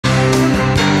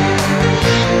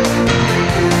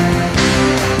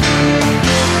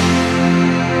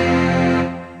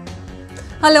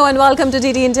Hello and welcome to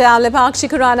DD India. I'm Lipakshi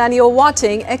Kuran and you're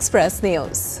watching Express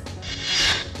News.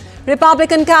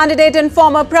 Republican candidate and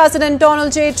former President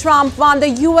Donald J. Trump won the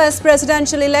U.S.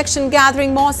 presidential election,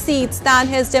 gathering more seats than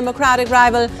his Democratic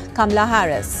rival Kamala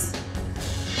Harris.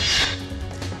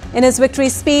 In his victory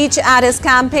speech at his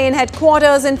campaign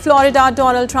headquarters in Florida,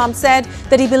 Donald Trump said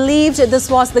that he believed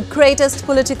this was the greatest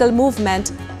political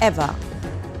movement ever.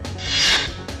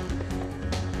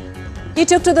 He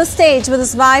took to the stage with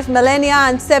his wife Melania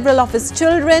and several of his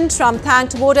children. Trump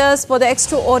thanked voters for the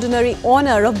extraordinary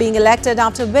honor of being elected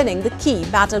after winning the key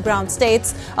battleground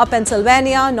states of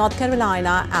Pennsylvania, North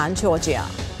Carolina and Georgia.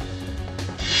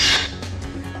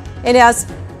 India's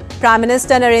Prime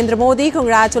Minister Narendra Modi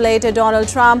congratulated Donald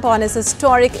Trump on his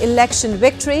historic election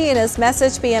victory. In his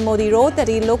message, PM Modi wrote that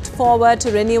he looked forward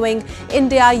to renewing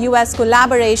India-US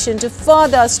collaboration to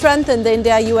further strengthen the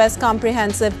India-US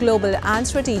comprehensive global and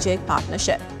strategic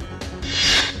partnership.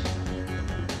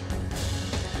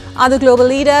 Other global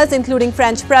leaders, including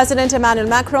French President Emmanuel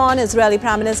Macron, Israeli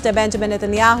Prime Minister Benjamin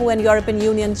Netanyahu and European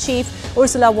Union Chief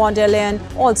Ursula von der Leyen,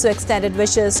 also extended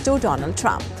wishes to Donald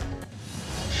Trump.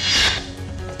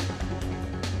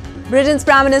 Britain's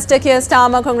Prime Minister Keir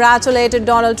Starmer congratulated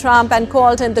Donald Trump and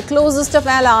called him the closest of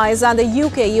allies and the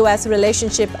UK-US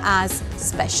relationship as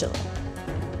special.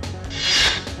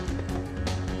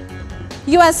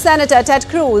 US Senator Ted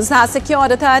Cruz has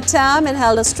secured a third term and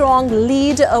held a strong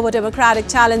lead over Democratic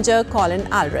challenger Colin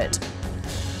Allred.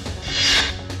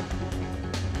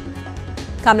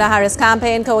 Kamala Harris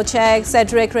campaign co-chair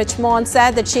Cedric Richmond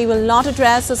said that she will not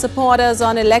address her supporters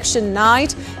on election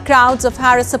night. Crowds of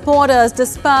Harris supporters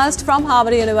dispersed from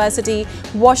Harvard University,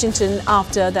 Washington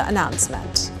after the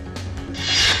announcement.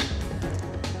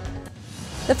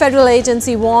 The federal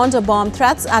agency warned of bomb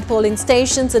threats at polling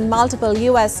stations in multiple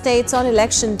US states on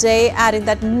election day, adding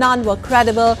that none were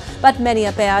credible, but many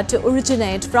appeared to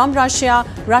originate from Russia.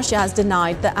 Russia has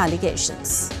denied the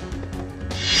allegations.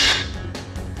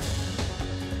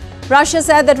 Russia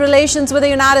said that relations with the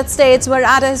United States were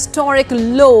at a historic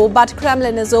low, but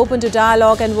Kremlin is open to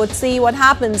dialogue and would see what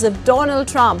happens if Donald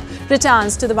Trump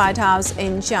returns to the White House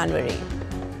in January.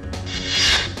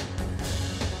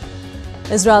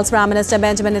 Israel's Prime Minister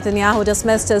Benjamin Netanyahu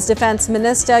dismissed his defense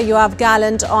minister Yoav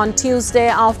Gallant on Tuesday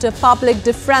after public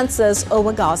differences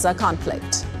over Gaza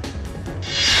conflict.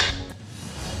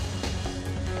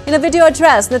 In a video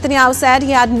address, Netanyahu said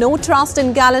he had no trust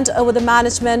in Gallant over the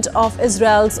management of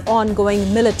Israel's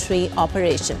ongoing military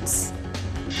operations.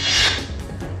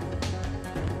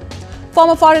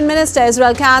 Former Foreign Minister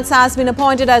Israel Katz has been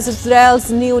appointed as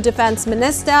Israel's new defense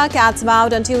minister. Katz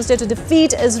vowed on Tuesday to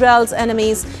defeat Israel's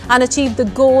enemies and achieve the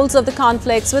goals of the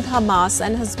conflicts with Hamas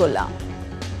and Hezbollah.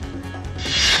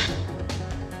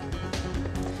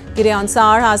 Gideon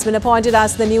Saar has been appointed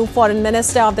as the new foreign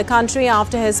minister of the country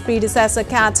after his predecessor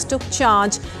Katz took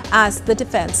charge as the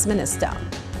defense minister.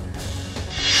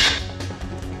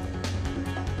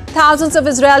 Thousands of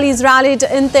Israelis rallied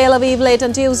in Tel Aviv late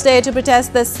on Tuesday to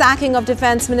protest the sacking of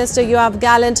Defense Minister Yoav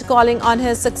Gallant, calling on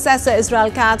his successor Israel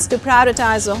Katz to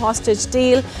prioritize a hostage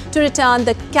deal to return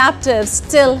the captives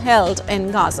still held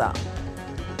in Gaza.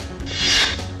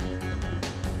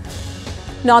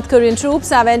 North Korean troops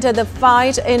have entered the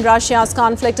fight in Russia's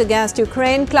conflict against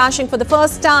Ukraine, clashing for the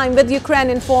first time with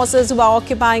Ukrainian forces who are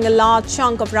occupying a large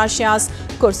chunk of Russia's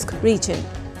Kursk region.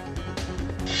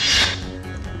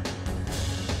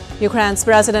 Ukraine's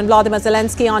President Volodymyr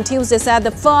Zelensky on Tuesday said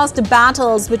the first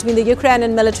battles between the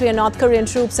Ukrainian military and North Korean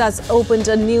troops has opened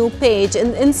a new page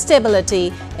in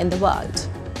instability in the world.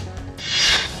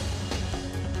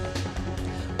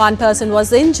 One person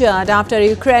was injured after a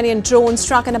Ukrainian drone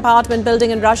struck an apartment building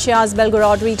in Russia's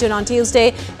Belgorod region on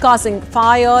Tuesday, causing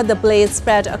fire. The blaze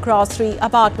spread across 3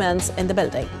 apartments in the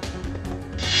building.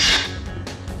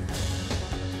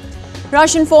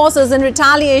 Russian forces in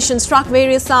retaliation struck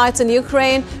various sites in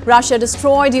Ukraine. Russia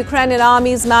destroyed Ukrainian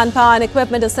army's manpower and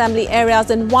equipment assembly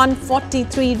areas in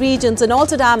 143 regions and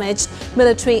also damaged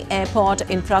military airport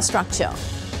infrastructure.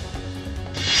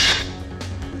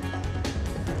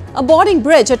 A boarding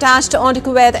bridge attached onto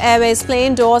Kuwait Airways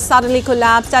plane doors suddenly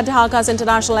collapsed at Dhaka's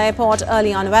International Airport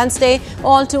early on Wednesday.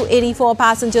 All 284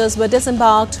 passengers were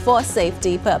disembarked for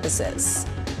safety purposes.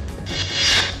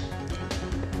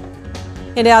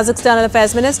 India's External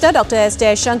Affairs Minister Dr. S.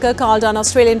 Jaishankar called on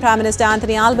Australian Prime Minister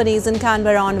Anthony Albanese in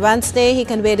Canberra on Wednesday. He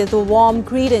conveyed the warm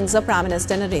greetings of Prime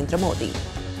Minister Narendra Modi.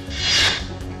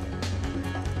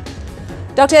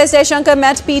 Dr. S. Jaishankar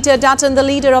met Peter Dutton, the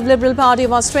leader of Liberal Party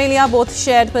of Australia. Both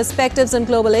shared perspectives on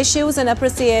global issues and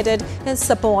appreciated his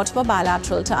support for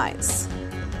bilateral ties.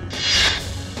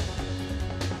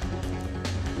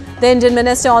 The Indian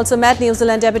minister also met New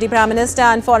Zealand Deputy Prime Minister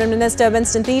and Foreign Minister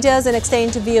Winston Peters and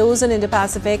exchanged views on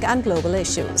Indo-Pacific and global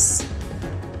issues.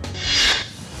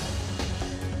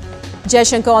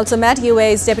 Jaishankar also met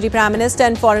UAE's Deputy Prime Minister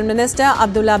and Foreign Minister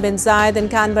Abdullah bin Zayed in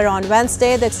Canberra on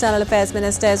Wednesday. The External Affairs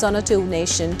Minister is on a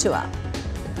two-nation tour.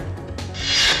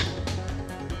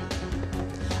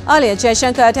 Earlier,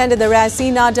 Jaishankar attended the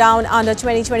Raisina Down Under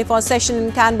 2024 session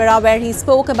in Canberra, where he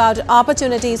spoke about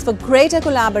opportunities for greater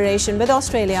collaboration with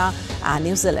Australia and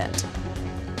New Zealand.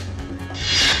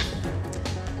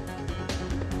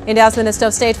 India's Minister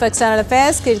of State for External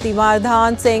Affairs, Kirti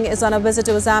Vardhan Singh, is on a visit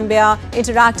to Zambia,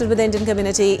 interacted with the Indian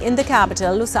community in the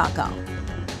capital, Lusaka.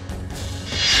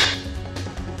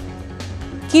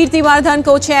 Kirti Vardhan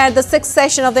co-chaired the 6th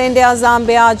session of the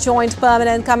India-Zambia Joint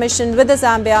Permanent Commission with the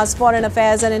Zambia's Foreign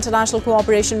Affairs and International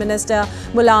Cooperation Minister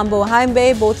Mulambo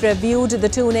Haimbe. Both reviewed the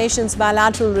two nations'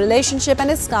 bilateral relationship and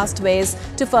discussed ways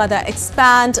to further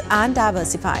expand and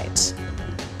diversify it.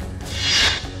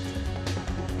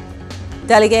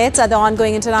 Delegates at the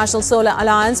ongoing International Solar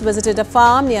Alliance visited a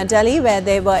farm near Delhi, where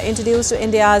they were introduced to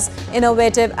India's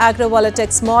innovative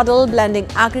agrovoltaics model, blending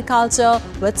agriculture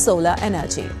with solar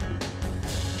energy.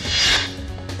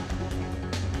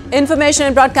 Information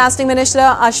and Broadcasting Minister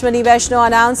Ashwini Vaishnaw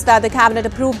announced that the Cabinet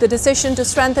approved the decision to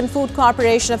strengthen Food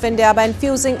Corporation of India by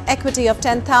infusing equity of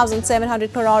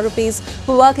 10,700 crore rupees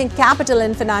for working capital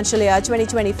in financial year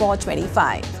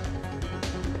 2024-25.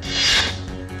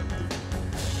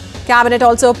 Cabinet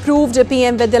also approved a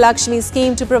PM Vidya Lakshmi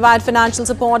scheme to provide financial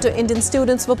support to Indian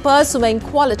students for pursuing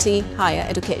quality higher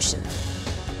education.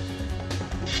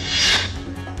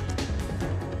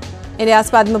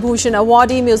 India's Padma Bhushan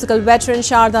awardee, musical veteran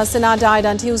Sharda Sinha, died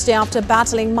on Tuesday after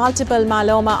battling multiple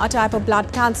myeloma, a type of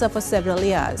blood cancer, for several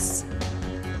years.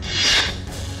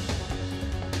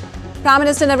 Prime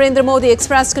Minister Narendra Modi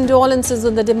expressed condolences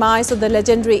on the demise of the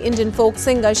legendary Indian folk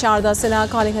singer Sharda Sinha,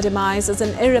 calling her demise as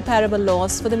an irreparable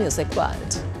loss for the music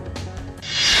world.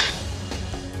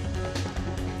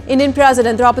 Indian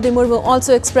President Draupadi Murmu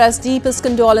also expressed deepest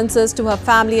condolences to her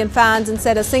family and fans and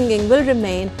said her singing will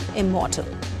remain immortal.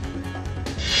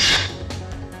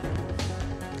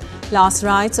 Last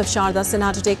rites of Sharda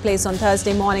Sinha to take place on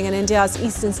Thursday morning in India's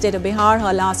eastern state of Bihar.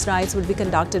 Her last rites would be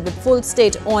conducted with full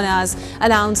state honours,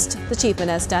 announced the Chief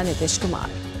Minister Nitish Kumar.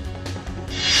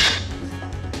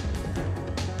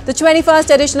 The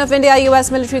 21st edition of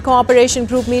India-US Military Cooperation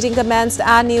Group meeting commenced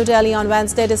at New Delhi on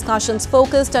Wednesday. Discussions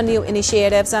focused on new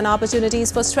initiatives and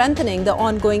opportunities for strengthening the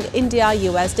ongoing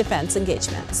India-US defence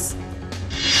engagements.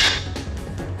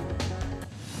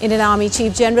 Indian Army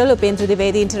Chief General Upendra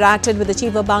Dwivedi interacted with the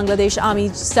Chief of Bangladesh Army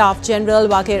Staff General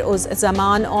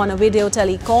Waqar-uz-Zaman on a video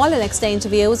telecall and exchanged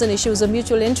views on issues of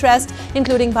mutual interest,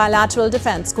 including bilateral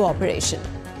defence cooperation.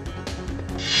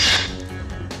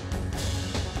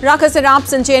 Ruckus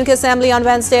erupts in J&K Assembly on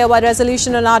Wednesday over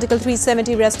resolution on Article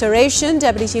 370 restoration.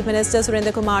 Deputy Chief Minister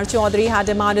Surendra Kumar Chaudhary had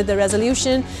demanded the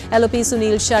resolution. LOP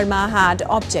Sunil Sharma had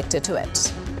objected to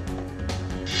it.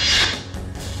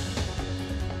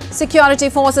 Security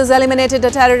forces eliminated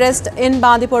a terrorist in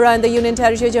Bandipora in the Union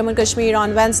Territory of Jammu and Kashmir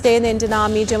on Wednesday. The Indian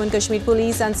Army, Jammu and Kashmir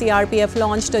Police and CRPF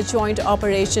launched a joint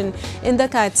operation in the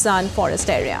Kaitsan forest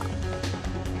area.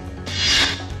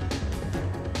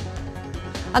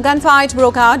 A gunfight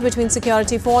broke out between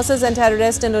security forces and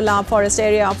terrorists in Ulab forest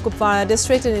area of Kupwara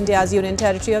district in India's Union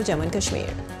Territory of Jammu and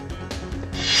Kashmir.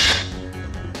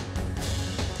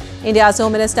 India's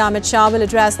Home Minister Amit Shah will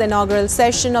address the inaugural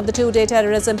session of the two-day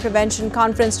Terrorism Prevention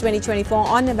Conference 2024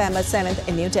 on November 7th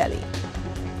in New Delhi.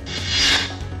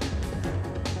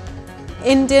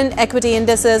 Indian equity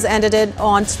indices ended it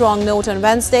on strong note on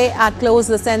Wednesday. At close,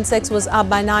 the Sensex was up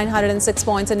by 906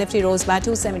 points and Nifty rose by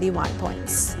 271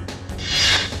 points.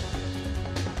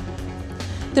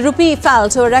 The rupee fell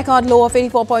to a record low of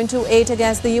 84.28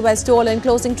 against the US dollar in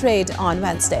closing trade on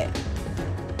Wednesday.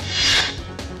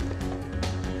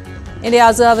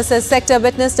 India's services sector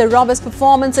witnessed a robust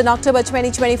performance in October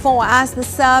 2024 as the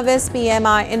service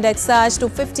PMI index surged to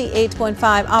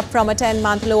 58.5, up from a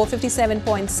 10-month low of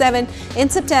 57.7 in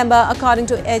September, according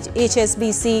to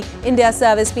HSBC. India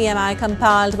service PMI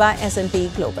compiled by S&P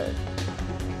Global.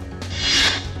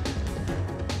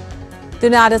 The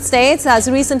United States has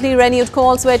recently renewed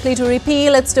calls for Italy to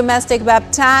repeal its domestic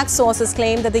web tax. Sources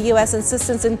claim that the US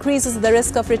insistence increases the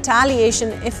risk of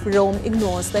retaliation if Rome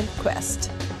ignores the request.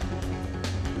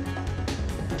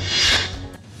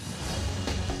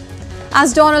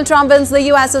 As Donald Trump wins the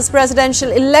US's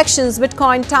presidential elections,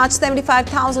 Bitcoin touched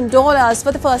 $75,000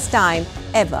 for the first time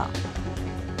ever.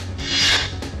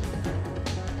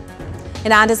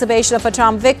 In anticipation of a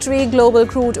Trump victory, global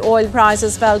crude oil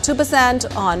prices fell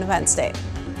 2% on Wednesday.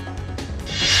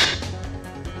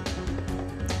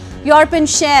 European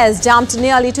shares dumped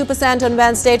nearly 2% on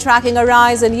Wednesday, tracking a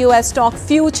rise in US stock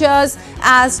futures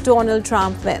as Donald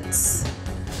Trump wins.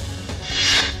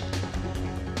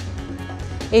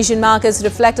 Asian markets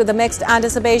reflected the mixed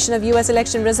anticipation of US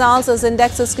election results as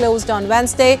indexes closed on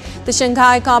Wednesday. The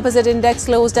Shanghai Composite Index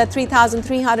closed at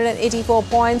 3,384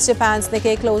 points. Japan's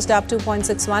Nikkei closed up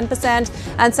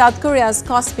 2.61% and South Korea's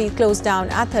Kospi closed down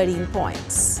at 13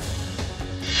 points.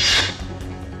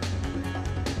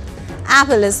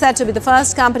 Apple is said to be the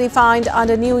first company fined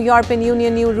under new European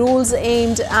Union new rules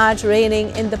aimed at reining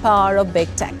in the power of big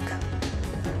tech.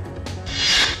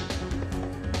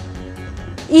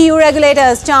 EU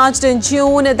regulators charged in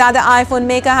June that the iPhone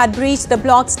maker had breached the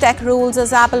block's tech rules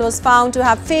as Apple was found to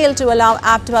have failed to allow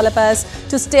app developers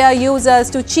to steer users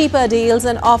to cheaper deals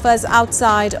and offers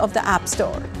outside of the App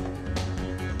Store.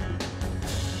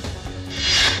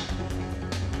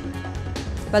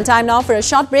 Well, time now for a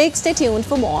short break. Stay tuned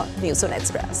for more News on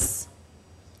Express.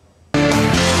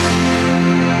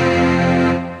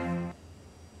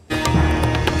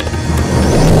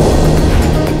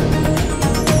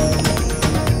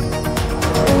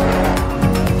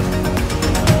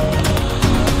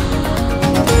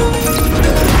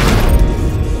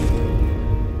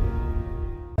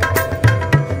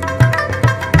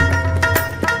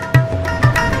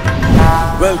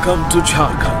 Welcome to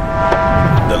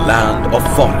Jharkhand, the land of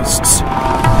forests.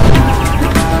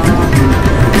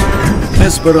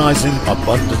 Mesmerizing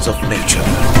abundance of nature.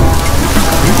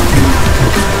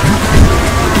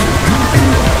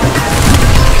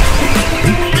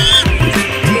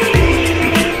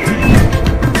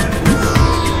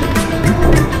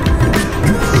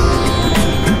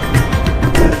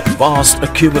 Vast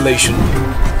accumulation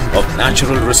of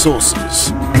natural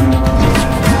resources.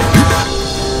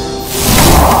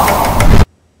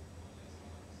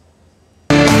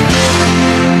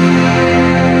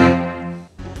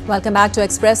 Welcome back to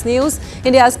Express News.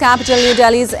 India's capital, New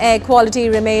Delhi's air quality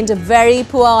remained very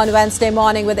poor on Wednesday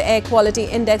morning, with the air quality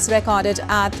index recorded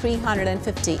at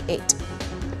 358.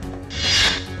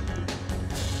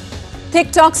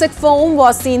 Thick toxic foam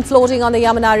was seen floating on the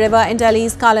Yamuna River in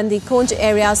Delhi's Kalandi Kunj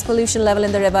areas. Pollution level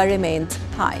in the river remained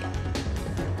high.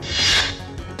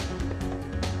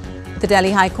 The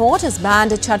Delhi High Court has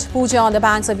banned Chhath Puja on the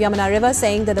banks of Yamuna River,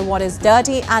 saying that the water is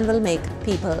dirty and will make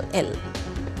people ill.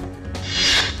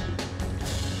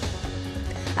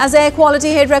 As air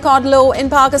quality hit record low in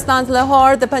Pakistan's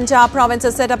Lahore, the Punjab province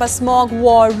has set up a smog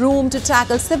war room to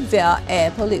tackle severe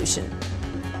air pollution.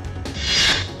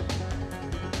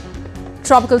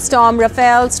 Tropical storm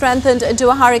Rafael strengthened into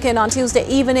a hurricane on Tuesday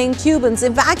evening. Cubans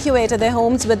evacuated their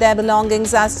homes with their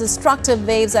belongings as destructive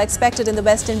waves are expected in the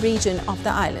western region of the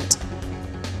island.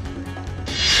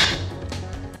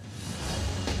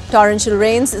 Torrential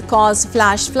rains caused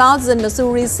flash floods in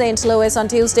Missouri's St. Louis on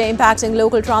Tuesday, impacting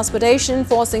local transportation,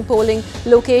 forcing polling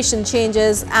location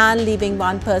changes and leaving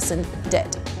one person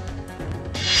dead.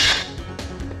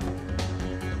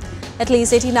 At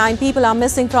least 89 people are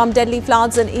missing from deadly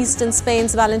floods in eastern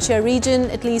Spain's Valencia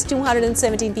region. At least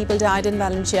 217 people died in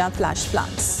Valencia flash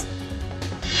floods.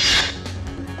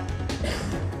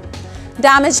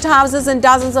 Damaged houses and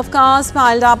dozens of cars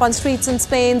piled up on streets in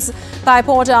Spain's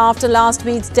Paiporta after last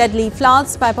week's deadly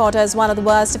floods. Paiporta is one of the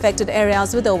worst affected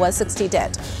areas with over 60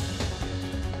 dead.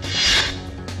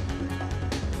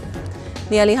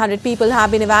 Nearly 100 people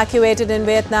have been evacuated in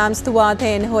Vietnam's Tua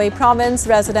Thanh Hoi province.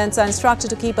 Residents are instructed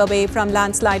to keep away from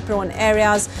landslide-prone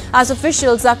areas as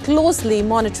officials are closely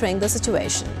monitoring the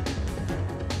situation.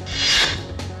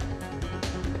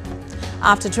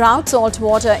 After drought,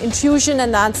 saltwater intrusion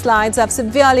and landslides have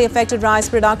severely affected rice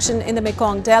production in the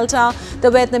Mekong Delta. The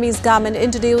Vietnamese government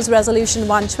introduced Resolution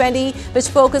 120, which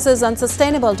focuses on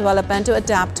sustainable development to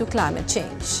adapt to climate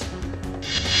change.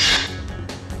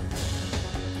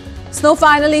 Snow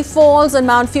finally falls on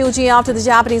Mount Fuji after the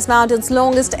Japanese mountain's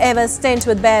longest ever stint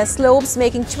with bare slopes,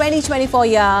 making 2024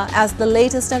 year as the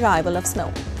latest arrival of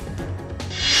snow.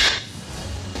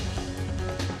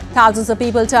 Thousands of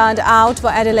people turned out for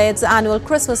Adelaide's annual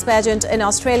Christmas pageant in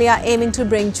Australia, aiming to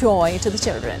bring joy to the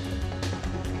children.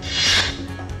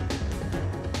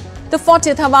 The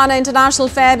 40th Havana International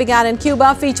Fair began in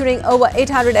Cuba, featuring over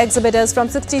 800 exhibitors from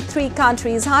 63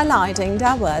 countries, highlighting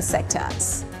diverse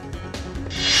sectors.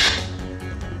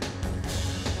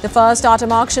 The first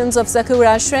autumn auctions of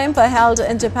Sakura shrimp were held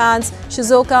in Japan's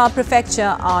Shizuoka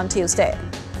Prefecture on Tuesday.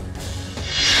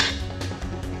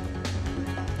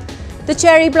 The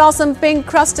cherry blossom pink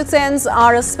crustaceans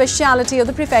are a specialty of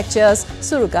the prefecture's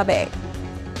Suruga Bay.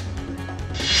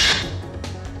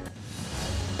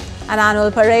 An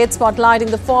annual parade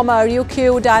spotlighting the former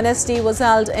Ryukyu dynasty was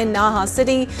held in Naha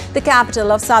City, the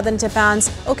capital of southern Japan's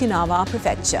Okinawa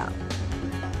prefecture.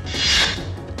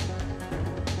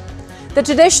 The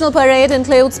traditional parade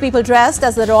includes people dressed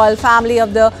as the royal family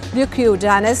of the Ryukyu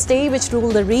dynasty, which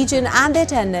ruled the region, and their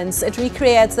attendants. It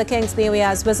recreates the King's New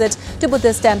Year's visit to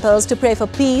Buddhist temples to pray for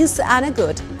peace and a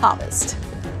good harvest.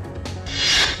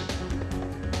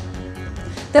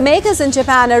 The makers in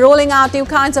Japan are rolling out new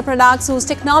kinds of products whose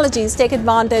technologies take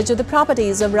advantage of the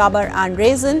properties of rubber and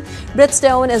resin.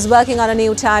 Bridgestone is working on a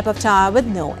new type of tire with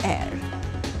no air.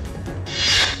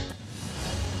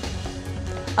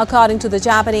 According to the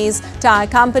Japanese tire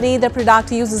company, the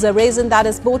product uses a resin that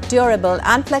is both durable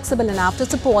and flexible enough to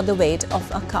support the weight of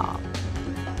a car.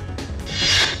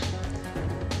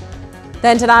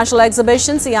 The international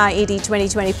exhibition CIET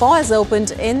 2024 has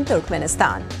opened in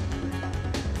Turkmenistan.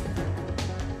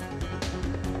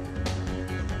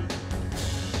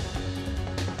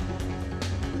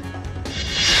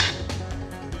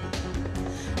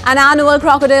 An annual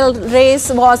crocodile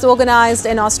race was organized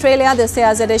in Australia. This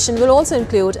year's edition will also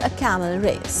include a camel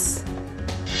race.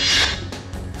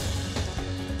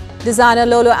 Designer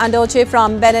Lolo Andoche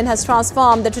from Benin has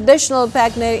transformed the traditional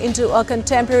pegne into a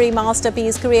contemporary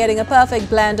masterpiece, creating a perfect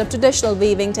blend of traditional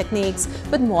weaving techniques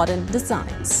with modern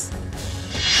designs.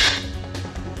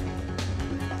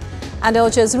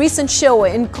 Andoche's recent show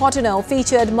in Cotonou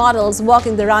featured models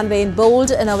walking the runway in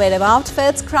bold, innovative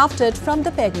outfits crafted from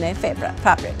the pegne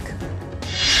fabric.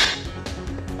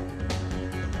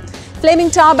 Flaming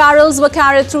tar barrels were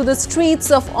carried through the streets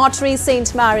of Ottery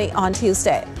St. Mary on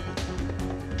Tuesday.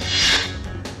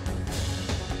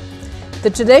 The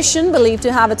tradition, believed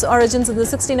to have its origins in the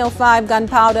 1605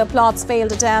 gunpowder plot's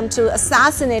failed attempt to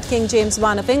assassinate King James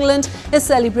I of England, is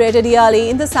celebrated yearly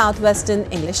in the southwestern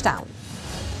English town.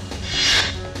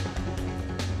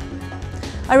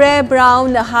 A rare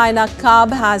brown hyena cub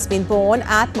has been born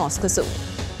at Moscow Zoo.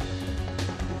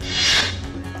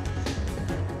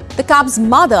 The cub's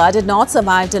mother did not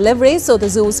survive delivery, so the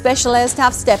zoo specialists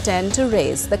have stepped in to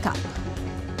raise the cub.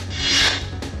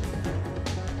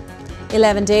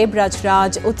 11-day Braj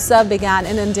Raj Utsav began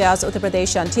in India's Uttar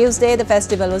Pradesh on Tuesday. The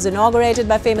festival was inaugurated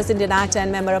by famous Indian actor and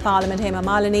Member of Parliament Hema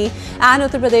Malini and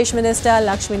Uttar Pradesh Minister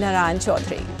Lakshmi Narayan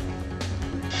Chaudhary.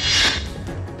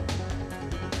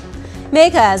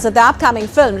 Makers of the upcoming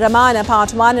film Ramayana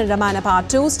Part 1 and Ramayana Part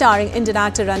 2, starring Indian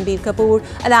actor Ranbir Kapoor,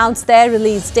 announced their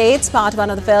release dates. Part 1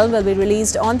 of the film will be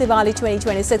released on Diwali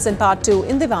 2026 and Part 2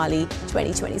 in Diwali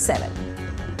 2027.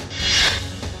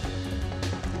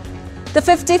 The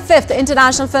 55th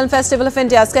International Film Festival of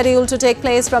India, scheduled to take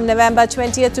place from November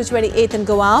 20th to 28th in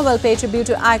Goa, will pay tribute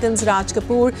to icons Raj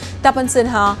Kapoor, Tapan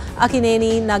Sinha,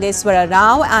 Akineni Nageswara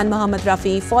Rao and Mohammad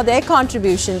Rafi for their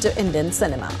contribution to Indian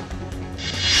cinema.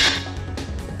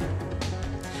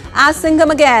 As Singham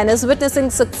again is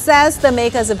witnessing success, the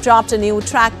makers have dropped a new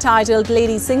track titled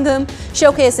Lady Singham,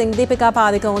 showcasing Deepika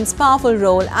Padukone's powerful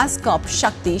role as cop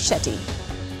Shakti Shetty.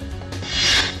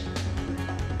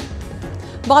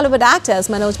 Bollywood actors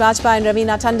Manoj Bajpayee and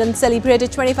Raveena Tandon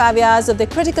celebrated 25 years of the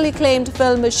critically acclaimed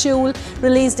film Shool,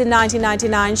 released in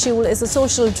 1999. Shool is a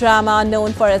social drama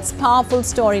known for its powerful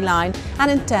storyline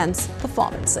and intense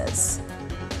performances.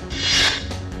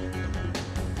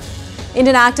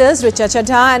 Indian actors Richa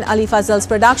Chadha and Ali Fazal's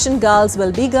production Girls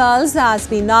Will Be Girls has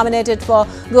been nominated for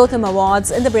Gotham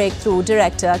Awards in the Breakthrough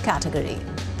Director category.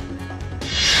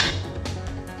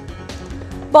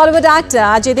 Bollywood actor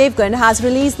Ajay Devgan has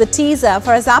released the teaser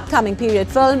for his upcoming period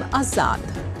film Azad.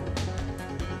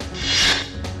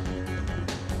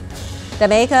 The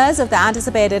makers of the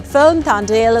anticipated film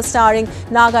Tandel, starring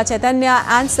Naga Chaitanya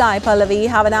and Sai Pallavi,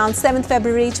 have announced 7th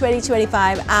February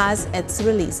 2025 as its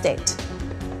release date.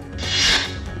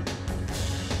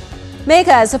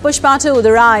 Makers of Pushpa 2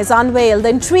 The Rise unveiled the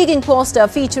intriguing poster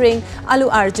featuring Allu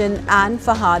Arjun and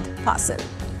Fahad Fasil.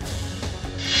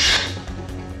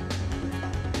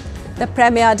 The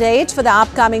premiere date for the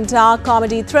upcoming dark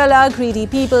comedy thriller Greedy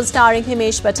People, starring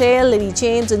Himesh Patel, Lily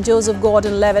James and Joseph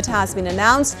Gordon-Levitt, has been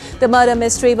announced. The murder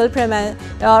mystery will premiere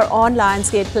on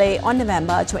Lionsgate Play on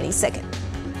November 22nd.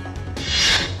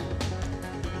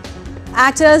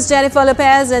 Actors Jennifer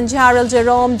Lopez and Gerald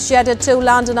Jerome jetted to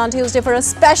London on Tuesday for a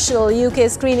special UK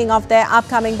screening of their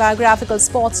upcoming biographical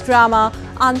sports drama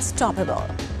Unstoppable.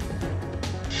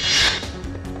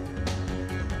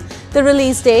 The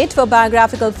release date for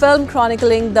biographical film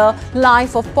chronicling the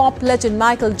life of pop legend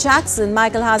Michael Jackson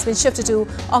has been shifted to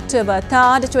October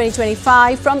 3rd,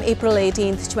 2025 from April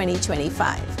 18th,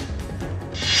 2025.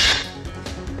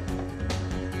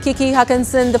 Kiki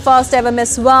Hutchinson, the first ever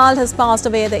Miss World, has passed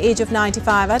away at the age of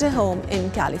 95 at her home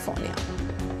in California.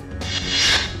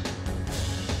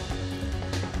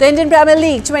 The Indian Premier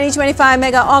League 2025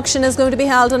 mega auction is going to be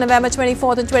held on November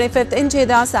 24th and 25th in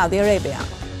Jeddah, Saudi Arabia.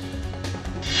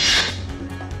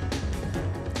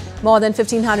 More than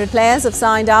 1,500 players have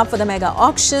signed up for the mega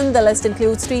auction. The list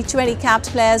includes 320 capped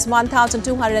players,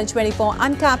 1,224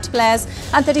 uncapped players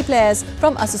and 30 players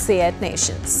from associate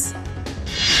nations.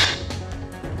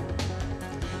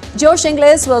 Josh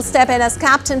Inglis will step in as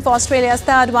captain for Australia's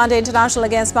third one-day international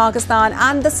against Pakistan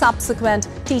and the subsequent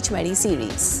T20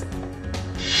 series.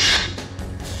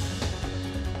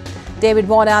 David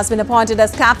Warner has been appointed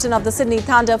as captain of the Sydney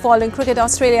Thunder following Cricket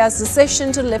Australia's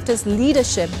decision to lift his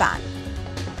leadership ban.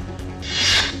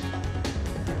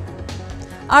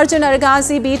 Arjun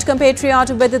Aragasi beat compatriot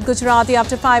Vidit Gujarati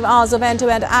after 5 hours of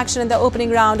end-to-end action in the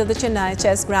opening round of the Chennai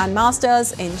Chess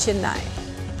Grandmasters in Chennai.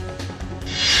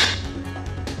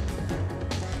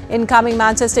 Incoming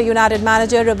Manchester United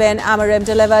manager Ruben Amorim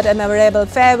delivered a memorable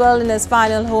farewell in his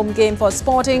final home game for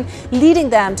Sporting, leading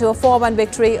them to a 4-1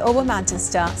 victory over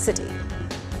Manchester City.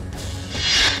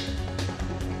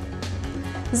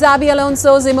 Xabi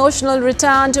Alonso's emotional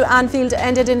return to Anfield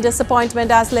ended in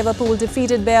disappointment as Liverpool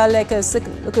defeated Bayer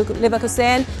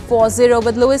Leverkusen 4-0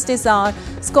 with Luis Desar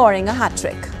scoring a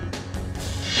hat-trick.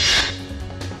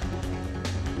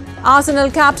 Arsenal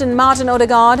captain Martin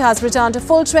Odegaard has returned to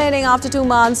full training after 2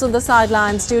 months on the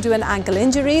sidelines due to an ankle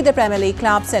injury, the Premier League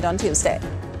club said on Tuesday.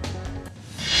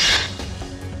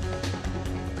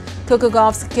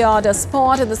 Kukugov secured a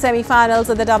spot in the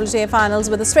semi-finals of the WTA Finals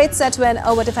with a straight-set win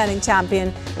over defending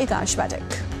champion Iga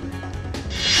Swiatek.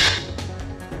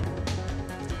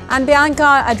 And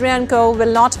Bianca Andreescu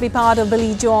will not be part of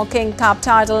Billie Joe King Cup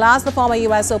title as the former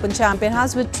US Open champion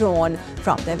has withdrawn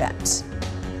from the event.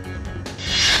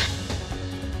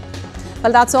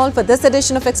 Well, that's all for this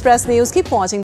edition of Express News. Keep watching.